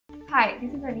Hi,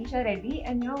 this is Anisha Reddy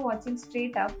and you're watching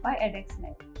Straight Up by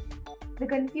EdexLive. The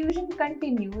confusion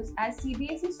continues as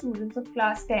CBSE students of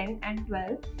Class 10 and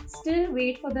 12 still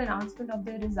wait for the announcement of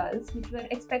their results, which were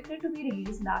expected to be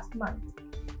released last month.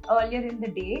 Earlier in the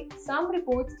day, some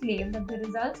reports claimed that the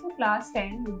results for Class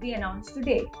 10 would be announced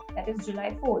today, that is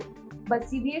July 4th, but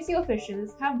CBSE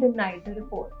officials have denied the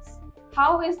reports.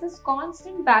 How is this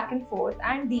constant back and forth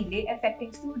and delay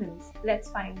affecting students? Let's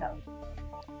find out.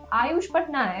 Ayush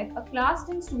Patnaik, a Class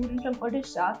 10 student from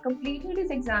Odisha, completed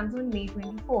his exams on May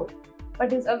 24th,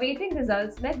 but is awaiting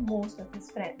results like most of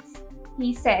his friends.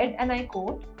 He said, and I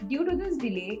quote, "Due to this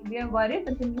delay, we are worried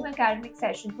that the new academic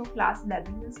session for Class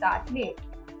 11 will start late."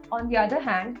 On the other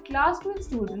hand, Class 12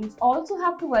 students also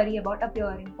have to worry about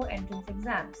appearing for entrance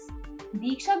exams.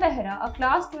 Diksha Behra, a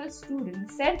Class 12 student,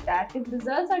 said that if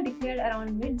results are declared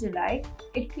around mid-July,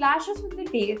 it clashes with the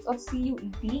dates of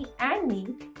CUET and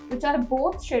NEET, which are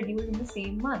both scheduled in the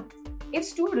same month. If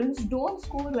students don't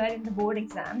score well in the board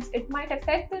exams, it might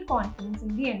affect their confidence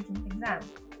in the entrance exam.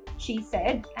 She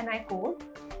said, and I quote,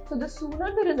 "So the sooner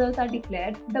the results are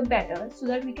declared, the better, so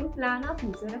that we can plan our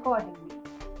future accordingly."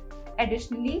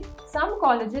 Additionally, some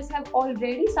colleges have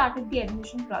already started the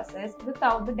admission process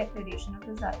without the declaration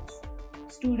of results.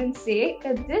 Students say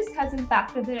that this has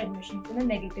impacted their admissions in a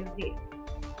negative way.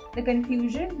 The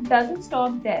confusion doesn't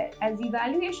stop there, as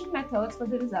evaluation methods for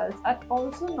the results are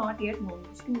also not yet known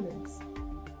to students.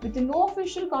 With no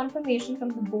official confirmation from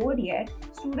the board yet,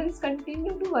 students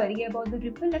continue to worry about the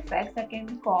ripple effects that can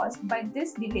be caused by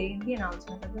this delay in the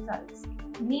announcement of results.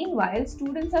 Meanwhile,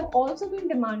 students have also been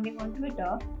demanding on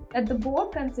Twitter that the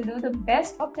board consider the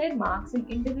best of their marks in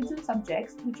individual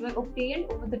subjects which were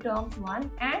obtained over the terms 1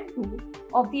 and 2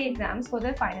 of the exams for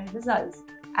their final results,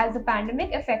 as the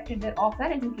pandemic affected their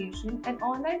offline education and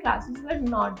online classes were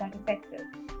not that effective.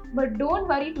 But don't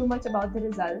worry too much about the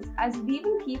results, as we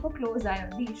will keep a close eye on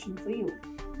the issue for you.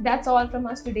 That's all from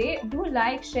us today. Do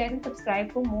like, share and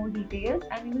subscribe for more details,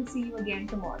 and we will see you again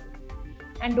tomorrow.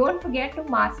 And don't forget to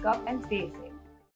mask up and stay safe.